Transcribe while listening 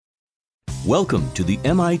Welcome to the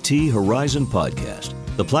MIT Horizon Podcast,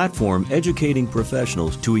 the platform educating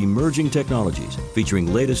professionals to emerging technologies,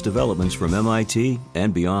 featuring latest developments from MIT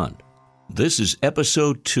and beyond. This is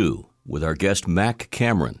Episode 2 with our guest Mac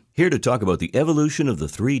Cameron, here to talk about the evolution of the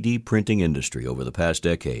 3D printing industry over the past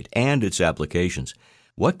decade and its applications.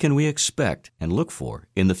 What can we expect and look for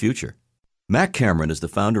in the future? Mac Cameron is the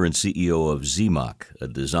founder and CEO of ZMOC, a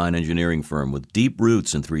design engineering firm with deep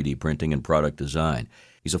roots in 3D printing and product design.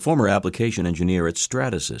 He's a former application engineer at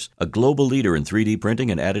Stratasys, a global leader in 3D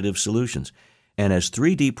printing and additive solutions, and has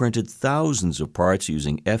 3D printed thousands of parts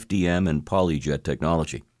using FDM and PolyJet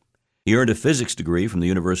technology. He earned a physics degree from the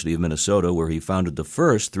University of Minnesota, where he founded the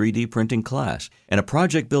first 3D printing class and a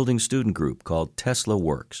project-building student group called Tesla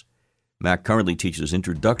Works. Mac currently teaches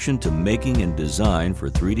Introduction to Making and Design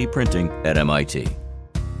for 3D Printing at MIT.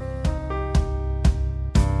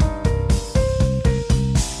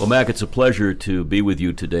 Well, Mac, it's a pleasure to be with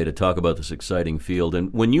you today to talk about this exciting field.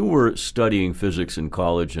 And when you were studying physics in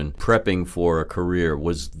college and prepping for a career,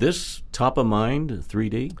 was this top of mind,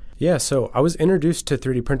 3D? Yeah, so I was introduced to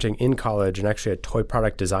 3D printing in college and actually a toy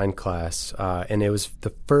product design class. And it was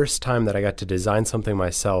the first time that I got to design something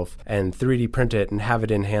myself and 3D print it and have it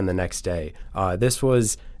in hand the next day. This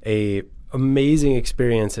was an amazing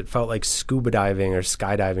experience. It felt like scuba diving or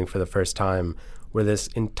skydiving for the first time, where this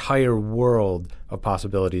entire world of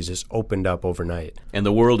possibilities just opened up overnight. And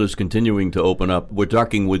the world is continuing to open up. We're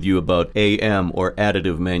talking with you about AM, or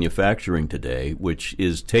additive manufacturing, today, which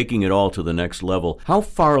is taking it all to the next level. How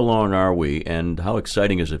far along are we, and how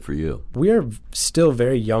exciting is it for you? We are still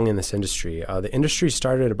very young in this industry. The industry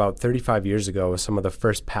started about 35 years ago with some of the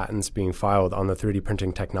first patents being filed on the 3D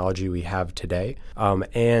printing technology we have today.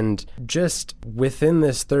 And just within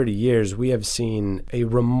this 30 years, we have seen a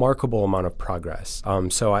remarkable amount of progress.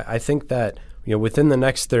 So I think that within the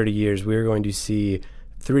next 30 years, we're going to see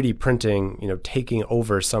 3D printing, taking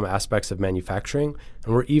over some aspects of manufacturing,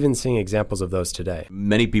 and we're even seeing examples of those today.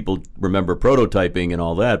 Many people remember prototyping and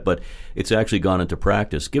all that, but it's actually gone into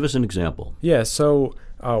practice. Give us an example. Yeah, so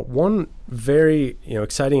one very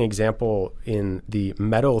exciting example in the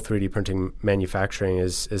metal 3D printing manufacturing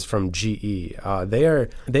is from GE.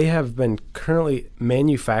 They have been currently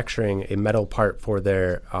manufacturing a metal part for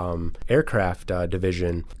their aircraft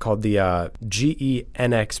division called the GE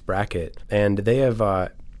NX bracket, and they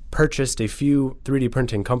have purchased a few 3D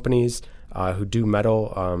printing companies who do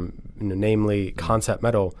metal, namely Concept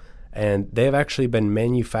Metal. And they have actually been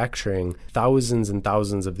manufacturing thousands and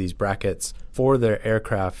thousands of these brackets for their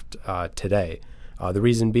aircraft today. The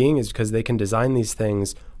reason being is because they can design these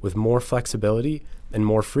things with more flexibility and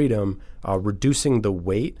more freedom, reducing the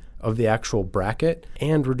weight of the actual bracket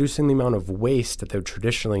and reducing the amount of waste that they would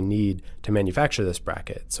traditionally need to manufacture this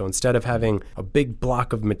bracket. So instead of having a big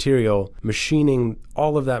block of material, machining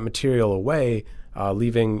all of that material away,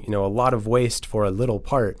 leaving a lot of waste for a little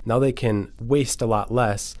part, now they can waste a lot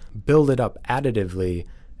less, build it up additively,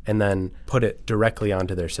 and then put it directly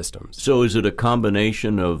onto their systems. So is it a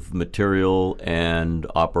combination of material and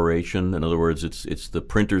operation? In other words, it's the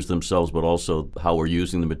printers themselves, but also how we're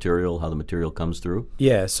using the material, how the material comes through?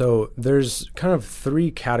 Yeah, so there's kind of three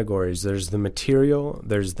categories. There's the material,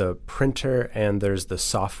 there's the printer, and there's the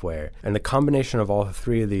software. And the combination of all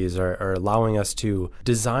three of these are allowing us to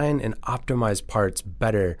design and optimize parts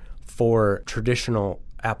better for traditional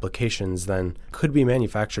applications than could be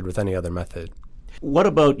manufactured with any other method. What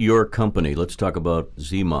about your company? Let's talk about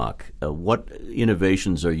ZMOC. What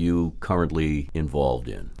innovations are you currently involved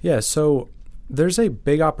in? Yeah, so there's a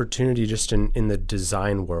big opportunity just in the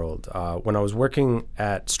design world. When I was working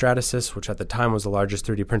at Stratasys, which at the time was the largest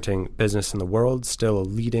 3D printing business in the world, still a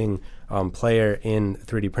leading player in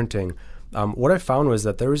 3D printing, what I found was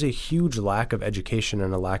that there was a huge lack of education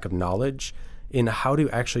and a lack of knowledge in how to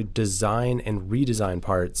actually design and redesign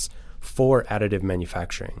parts for additive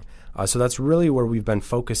manufacturing. So that's really where we've been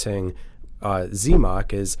focusing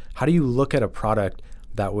ZMOC, is how do you look at a product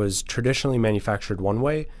that was traditionally manufactured one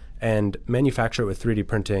way and manufacture it with 3D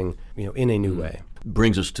printing in a new way.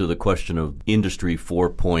 Brings us to the question of Industry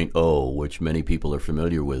 4.0, which many people are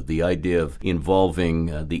familiar with, the idea of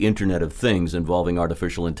involving the Internet of Things, involving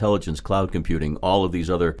artificial intelligence, cloud computing, all of these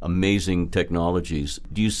other amazing technologies.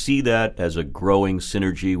 Do you see that as a growing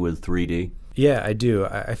synergy with 3D? Yeah, I do.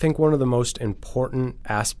 I think one of the most important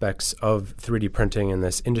aspects of 3D printing in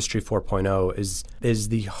this Industry 4.0 is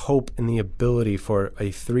the hope and the ability for a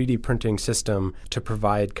 3D printing system to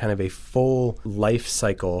provide kind of a full life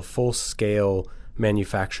cycle, full scale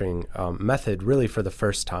manufacturing method really for the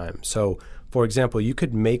first time. So, for example, you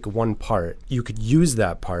could make one part, you could use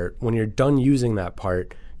that part. When you're done using that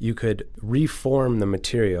part, You could reform the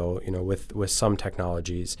material, with some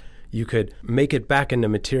technologies. You could make it back into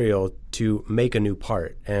material to make a new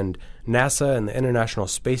part. And NASA and the International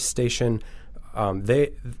Space Station,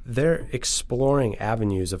 they're exploring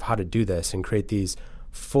avenues of how to do this and create these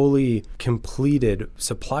fully completed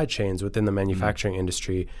supply chains within the manufacturing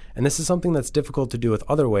industry. And this is something that's difficult to do with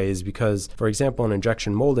other ways because, for example, in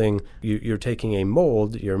injection molding, you're taking a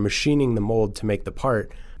mold, you're machining the mold to make the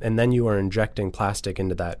part, and then you are injecting plastic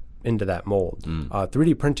into that mold.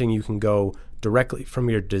 3D printing, you can go directly from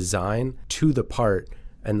your design to the part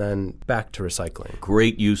and then back to recycling.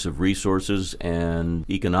 Great use of resources and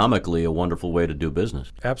economically a wonderful way to do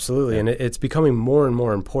business. Absolutely. And it's becoming more and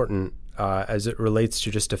more important as it relates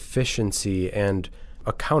to just efficiency and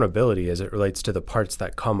accountability as it relates to the parts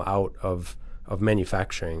that come out of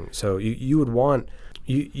manufacturing. So you would want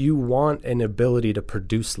you want an ability to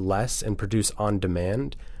produce less and produce on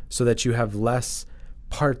demand so that you have less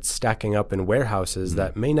parts stacking up in warehouses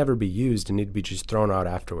that may never be used and need to be just thrown out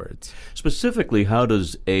afterwards. Specifically, how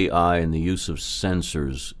does AI and the use of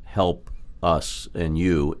sensors help us and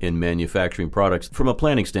you in manufacturing products? From a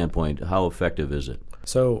planning standpoint, how effective is it?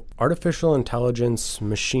 So artificial intelligence,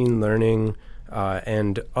 machine learning,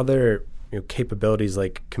 and other capabilities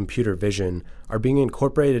like computer vision are being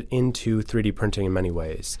incorporated into 3D printing in many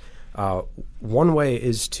ways. One way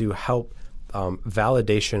is to help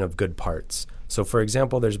validation of good parts. So, for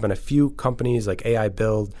example, there's been a few companies like AI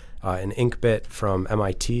Build and Inkbit from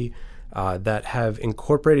MIT that have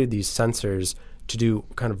incorporated these sensors to do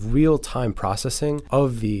kind of real-time processing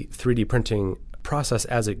of the 3D printing process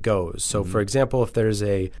as it goes. So, for example, if there's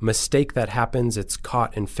a mistake that happens, it's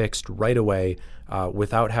caught and fixed right away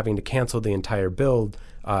without having to cancel the entire build.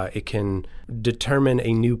 It can determine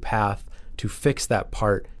a new path to fix that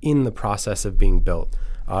part in the process of being built.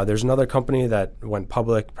 There's another company that went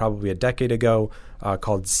public probably a decade ago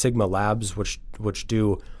called Sigma Labs, which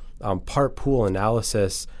do part pool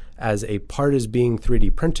analysis. As a part is being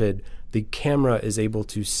 3D printed, the camera is able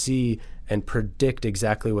to see and predict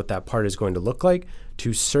exactly what that part is going to look like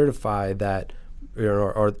to certify that,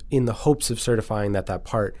 or in the hopes of certifying that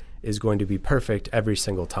part is going to be perfect every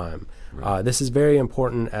single time. Right. This is very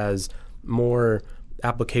important as more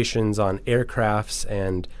applications on aircrafts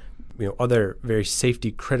and other very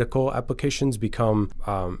safety critical applications become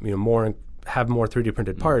have more 3D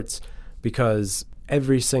printed parts, because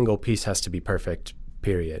every single piece has to be perfect,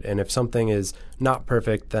 period. And if something is not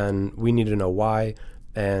perfect, then we need to know why,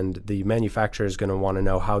 and the manufacturer is going to want to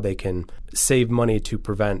know how they can save money to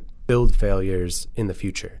prevent build failures in the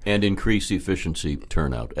future. And increase efficiency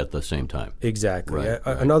turnout at the same time. Exactly. Right.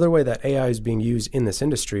 Another way that AI is being used in this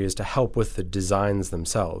industry is to help with the designs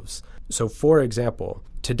themselves. So, for example,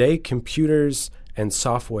 today computers and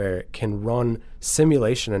software can run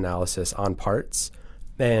simulation analysis on parts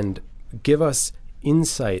and give us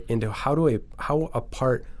insight into how a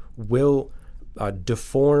part will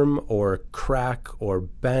deform or crack or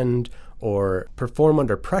bend or perform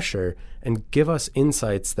under pressure, and give us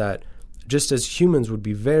insights that just as humans would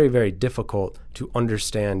be very, very difficult to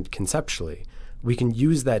understand conceptually. We can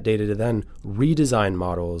use that data to then redesign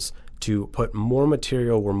models to put more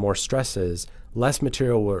material where more stress is, less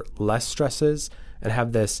material where less stress is, and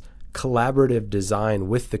have this collaborative design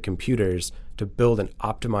with the computers to build an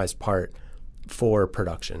optimized part for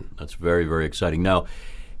production. That's very, very exciting. Now,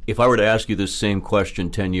 if I were to ask you this same question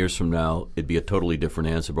 10 years from now, it'd be a totally different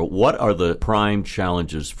answer. But what are the prime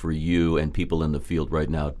challenges for you and people in the field right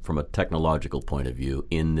now from a technological point of view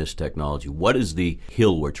in this technology? What is the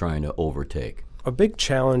hill we're trying to overtake? A big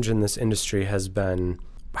challenge in this industry has been,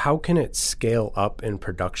 how can it scale up in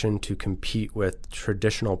production to compete with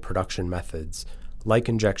traditional production methods like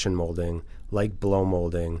injection molding, like blow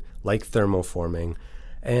molding, like thermoforming?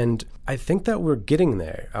 And I think that we're getting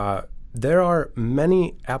there. There are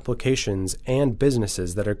many applications and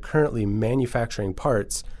businesses that are currently manufacturing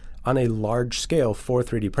parts on a large scale for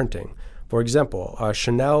 3D printing. For example,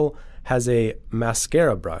 Chanel has a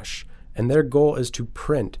mascara brush, and their goal is to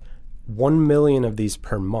print 1 million of these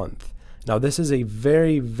per month. Now, this is a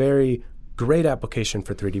very, very great application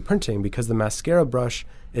for 3D printing because the mascara brush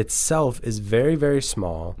itself is very, very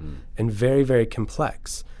small and very, very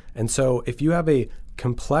complex. And so if you have a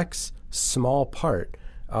complex, small part,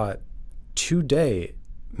 today,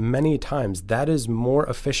 many times, that is more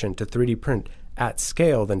efficient to 3D print at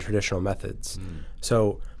scale than traditional methods.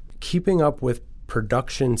 So keeping up with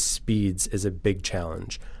production speeds is a big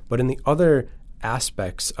challenge. But in the other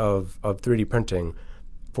aspects of 3D printing,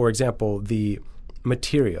 for example, the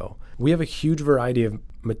material, we have a huge variety of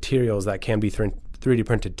materials that can be 3D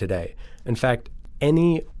printed today. In fact,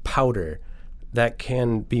 any powder that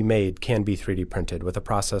can be made can be 3D printed with a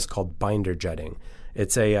process called binder jetting.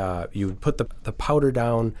 It's you would put the powder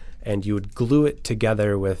down and you would glue it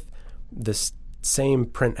together with this same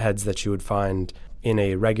print heads that you would find in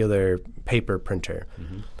a regular paper printer.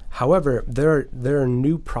 Mm-hmm. However, there are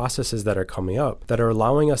new processes that are coming up that are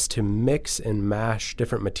allowing us to mix and mash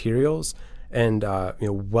different materials and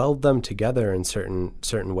weld them together in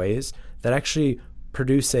certain ways that actually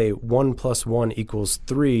produce a 1 + 1 =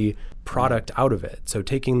 3 product out of it. So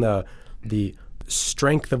taking the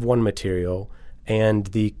strength of one material and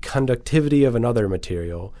the conductivity of another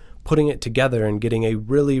material, putting it together and getting a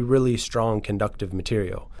really, really strong conductive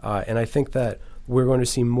material. And I think that we're going to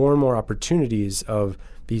see more and more opportunities of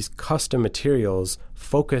these custom materials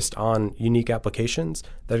focused on unique applications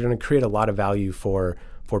that are going to create a lot of value for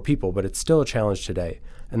people, but it's still a challenge today.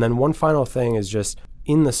 And then one final thing is just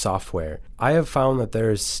in the software. I have found that there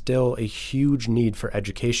is still a huge need for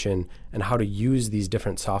education and how to use these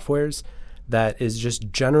different softwares that is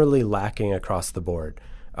just generally lacking across the board.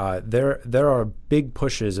 There are big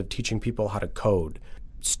pushes of teaching people how to code.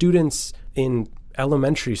 Students in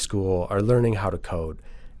elementary school are learning how to code,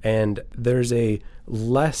 and there's a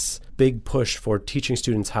less big push for teaching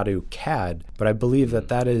students how to CAD, but I believe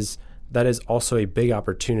that is also a big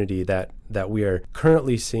opportunity that we are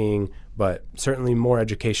currently seeing, but certainly more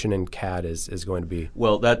education in CAD is going to be.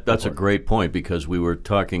 Well, that's a great point, because we were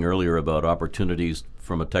talking earlier about opportunities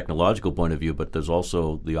from a technological point of view, but there's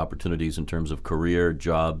also the opportunities in terms of career,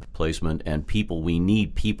 job placement, and people. We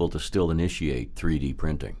need people to still initiate 3D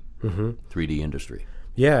printing, 3D industry.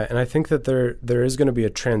 Yeah, and I think that there is going to be a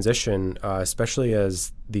transition, especially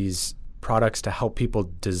as these products to help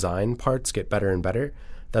people design parts get better and better,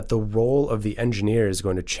 that the role of the engineer is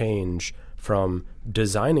going to change from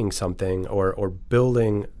designing something or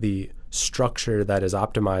building the structure that is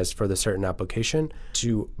optimized for the certain application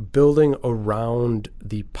to building around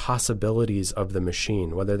the possibilities of the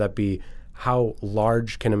machine, whether that be how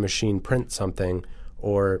large can a machine print something,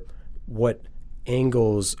 or what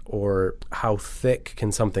angles or how thick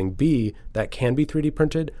can something be that can be 3D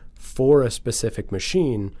printed for a specific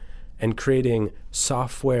machine, and creating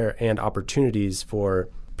software and opportunities for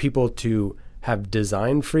people to have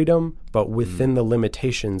design freedom, but within the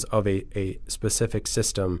limitations of a specific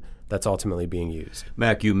system that's ultimately being used.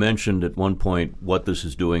 Mac, you mentioned at one point what this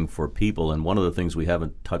is doing for people, and one of the things we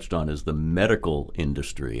haven't touched on is the medical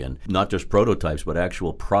industry, and not just prototypes, but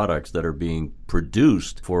actual products that are being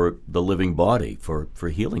produced for the living body, for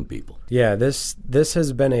healing people. Yeah, this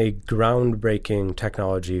has been a groundbreaking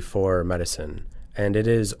technology for medicine, and it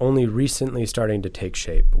is only recently starting to take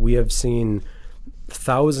shape. We have seen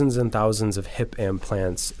thousands and thousands of hip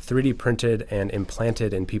implants 3D printed and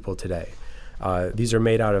implanted in people today. These are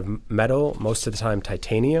made out of metal, most of the time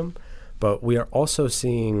titanium, but we are also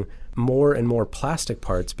seeing more and more plastic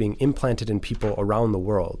parts being implanted in people around the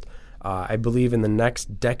world. I believe in the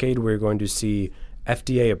next decade we're going to see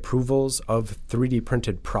FDA approvals of 3D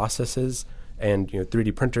printed processes and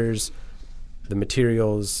 3D printers, the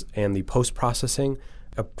materials, and the post-processing,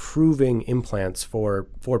 approving implants for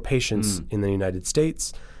patients in the United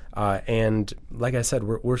States. And like I said,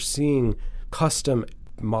 we're seeing custom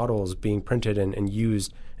models being printed and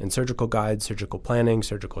used in surgical guides, surgical planning,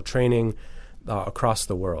 surgical training across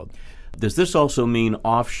the world. Does this also mean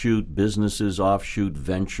offshoot businesses, offshoot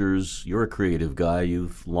ventures? You're a creative guy.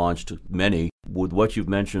 You've launched many. With what you've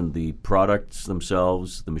mentioned, the products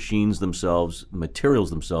themselves, the machines themselves, materials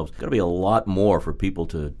themselves, got to be a lot more for people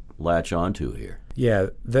to latch onto here. Yeah,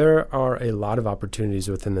 there are a lot of opportunities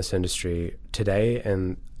within this industry today,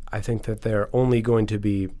 and I think that there are only going to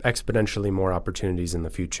be exponentially more opportunities in the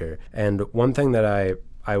future. And one thing that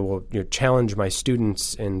I will challenge my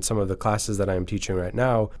students in some of the classes that I am teaching right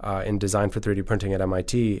now in Design for 3D Printing at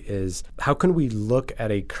MIT is, how can we look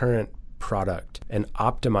at a current product and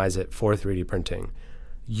optimize it for 3D printing?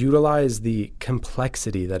 Utilize the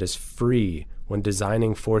complexity that is free when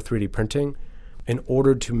designing for 3D printing in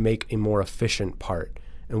order to make a more efficient part.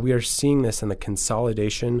 And we are seeing this in the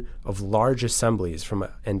consolidation of large assemblies, from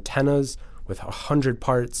antennas with 100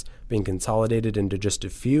 parts being consolidated into just a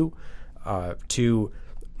few, to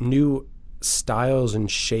new styles and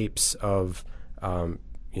shapes of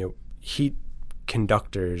heat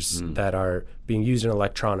conductors that are being used in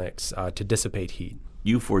electronics to dissipate heat.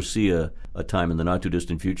 You foresee a time in the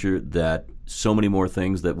not-too-distant future that so many more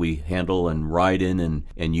things that we handle and ride in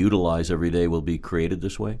and utilize every day will be created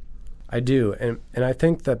this way? I do, and I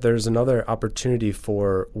think that there's another opportunity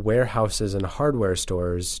for warehouses and hardware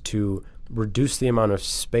stores to reduce the amount of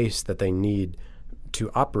space that they need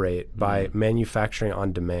to operate by manufacturing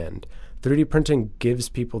on demand. 3D printing gives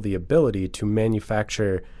people the ability to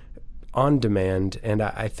manufacture on demand. And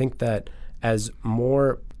I think that as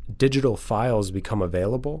more digital files become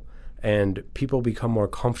available and people become more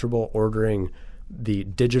comfortable ordering the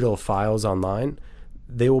digital files online,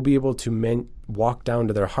 they will be able to walk down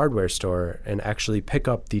to their hardware store and actually pick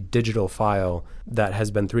up the digital file that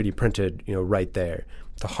has been 3D printed, right there.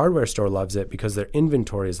 The hardware store loves it because their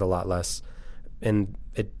inventory is a lot less and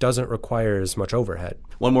it doesn't require as much overhead.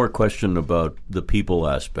 One more question about the people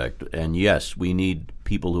aspect. And yes, we need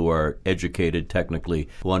people who are educated technically,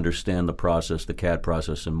 who understand the process, the CAD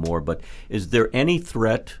process and more. But is there any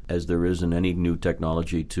threat, as there is in any new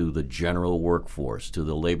technology, to the general workforce, to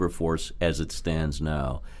the labor force as it stands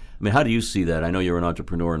now? I mean, how do you see that? I know you're an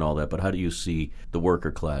entrepreneur and all that, but how do you see the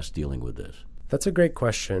worker class dealing with this? That's a great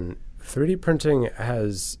question. 3D printing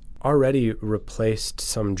has already replaced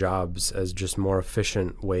some jobs as just more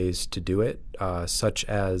efficient ways to do it, such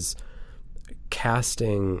as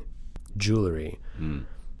casting jewelry.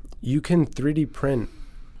 You can 3D print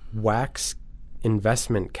wax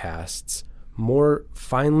investment casts more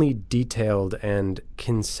finely detailed and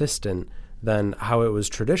consistent than how it was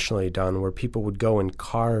traditionally done, where people would go and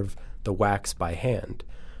carve the wax by hand.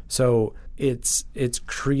 So it's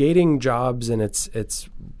creating jobs and it's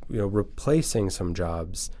replacing some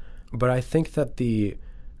jobs. But I think that the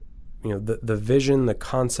vision, the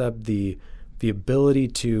concept, the ability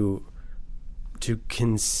to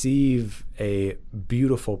conceive a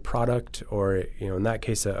beautiful product, or in that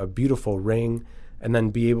case a beautiful ring, and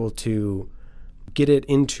then be able to get it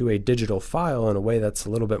into a digital file in a way that's a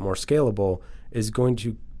little bit more scalable, is going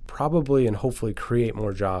to probably and hopefully create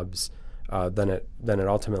more jobs than it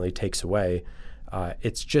ultimately takes away.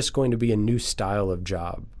 It's just going to be a new style of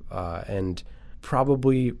job, and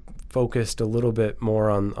probably focused a little bit more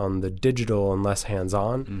on the digital and less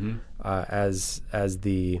hands-on, as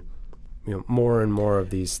the more and more of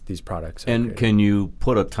these products. And can you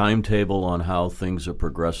put a timetable on how things are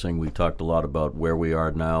progressing? We talked a lot about where we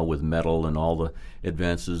are now with metal and all the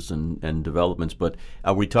advances and developments, but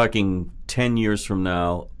are we talking 10 years from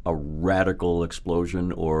now, a radical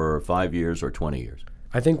explosion, or 5 years, or 20 years?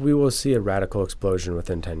 I think we will see a radical explosion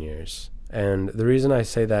within 10 years. And the reason I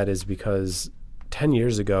say that is because 10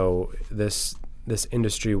 years ago, this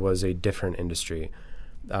industry was a different industry.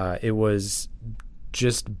 It was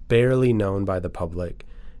just barely known by the public.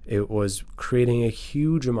 It was creating a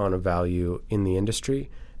huge amount of value in the industry,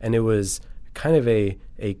 and it was kind of a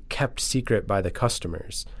kept secret by the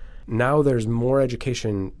customers. Now there's more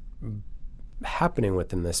education happening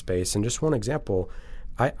within this space. And just one example,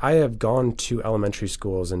 I have gone to elementary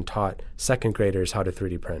schools and taught second graders how to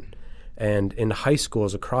 3D print. And in high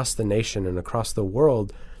schools across the nation and across the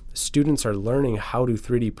world, students are learning how to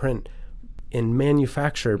 3D print and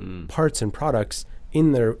manufacture parts and products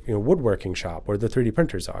in their woodworking shop where the 3D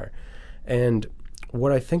printers are. And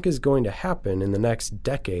what I think is going to happen in the next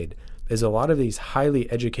decade is a lot of these highly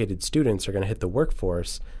educated students are going to hit the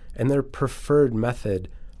workforce, and their preferred method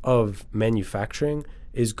of manufacturing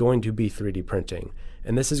is going to be 3D printing.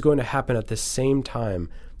 And this is going to happen at the same time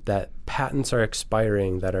that patents are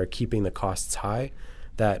expiring that are keeping the costs high,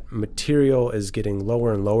 that material is getting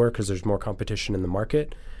lower and lower because there's more competition in the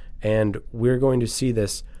market. And we're going to see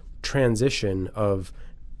this transition of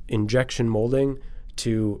injection molding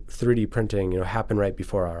to 3D printing, happen right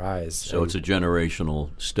before our eyes. So it's a generational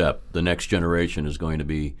step. The next generation is going to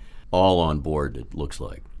be all on board, it looks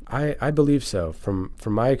like. I believe so. From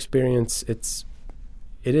my experience, it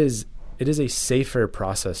is a safer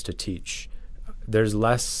process to teach. There's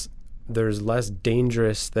less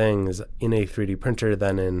dangerous things in a 3D printer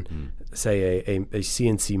than in, say, a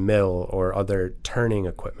CNC mill or other turning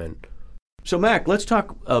equipment. So, Mac, let's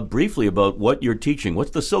talk briefly about what you're teaching.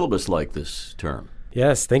 What's the syllabus like this term?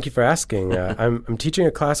 Yes, thank you for asking. I'm teaching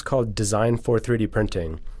a class called Design for 3D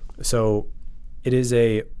Printing. So it is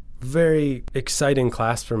a very exciting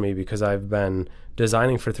class for me because I've been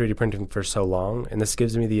designing for 3D printing for so long, and this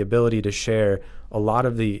gives me the ability to share a lot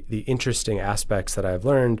of the interesting aspects that I've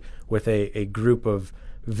learned with a group of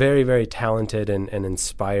very, very talented and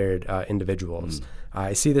inspired individuals.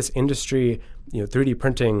 I see this industry, 3D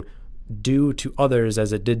printing, do to others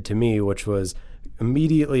as it did to me, which was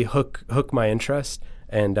immediately hook my interest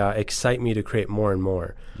and excite me to create more and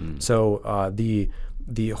more. So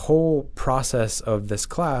the whole process of this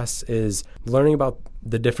class is learning about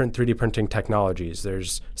the different 3D printing technologies.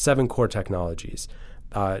 There's 7 core technologies.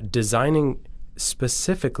 Designing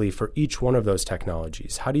specifically for each one of those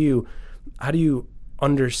technologies. How do you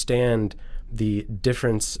understand the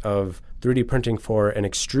difference of 3D printing for an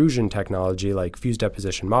extrusion technology like fused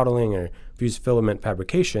deposition modeling or fused filament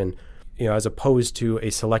fabrication, as opposed to a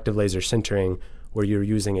selective laser sintering where you're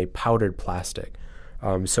using a powdered plastic?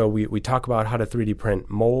 So we talk about how to 3D print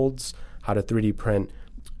molds, how to 3D print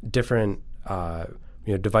different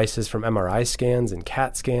devices from MRI scans and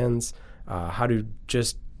CAT scans, how to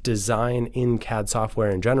just design in CAD software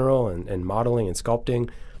in general and modeling and sculpting.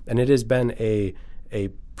 And it has been a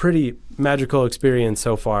pretty magical experience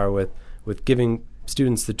so far with giving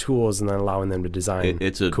students the tools and then allowing them to design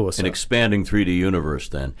cool stuff. An expanding 3D universe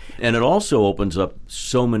then. And it also opens up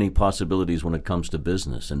so many possibilities when it comes to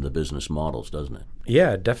business and the business models, doesn't it?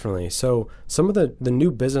 Yeah, definitely. So some of the new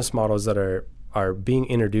business models that are being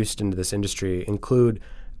introduced into this industry include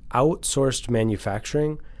outsourced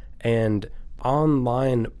manufacturing and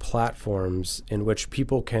online platforms in which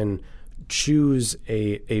people can choose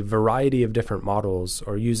a variety of different models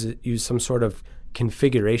or use some sort of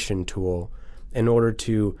configuration tool in order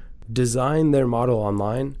to design their model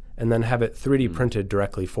online and then have it 3D printed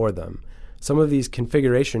directly for them. Some of these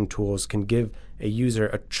configuration tools can give a user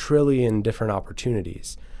a trillion different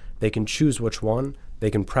opportunities. They can choose which one, they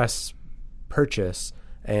can press purchase,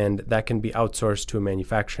 and that can be outsourced to a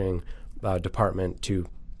manufacturing department to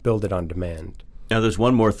build it on demand. Now, there's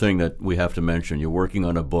one more thing that we have to mention. You're working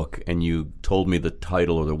on a book, and you told me the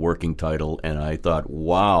title or the working title, and I thought,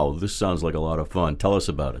 wow, this sounds like a lot of fun. Tell us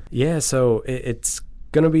about it. Yeah, so it's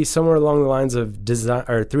going to be somewhere along the lines of design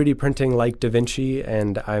or 3D printing like Da Vinci,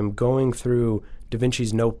 and I'm going through Da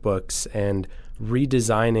Vinci's notebooks and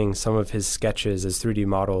redesigning some of his sketches as 3D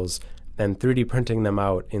models and 3D printing them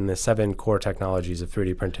out in the 7 core technologies of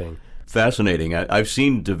 3D printing. Fascinating. I've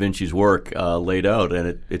seen Da Vinci's work laid out,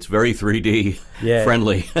 and it's very 3D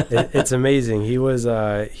friendly. It's amazing. He was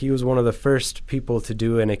one of the first people to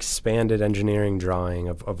do an expanded engineering drawing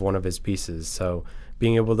of one of his pieces. So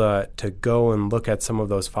being able to go and look at some of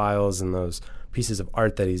those files and those pieces of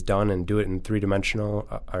art that he's done and do it in 3D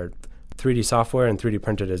software and 3D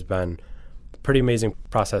printed has been a pretty amazing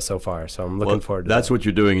process so far. So I'm looking forward to that. That's what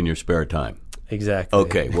you're doing in your spare time. Exactly.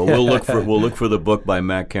 Okay. Well, we'll look for the book by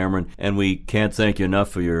Mac Cameron, and we can't thank you enough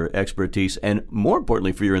for your expertise and, more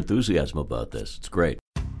importantly, for your enthusiasm about this. It's great.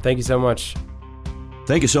 Thank you so much.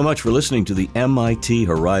 Thank you so much for listening to the MIT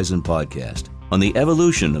Horizon podcast on the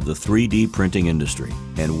evolution of the 3D printing industry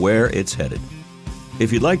and where it's headed.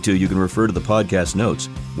 If you'd like to, you can refer to the podcast notes,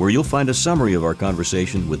 where you'll find a summary of our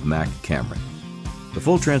conversation with Mac Cameron. The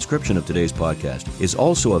full transcription of today's podcast is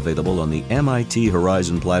also available on the MIT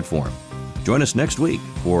Horizon platform. Join us next week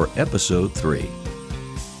for Episode 3.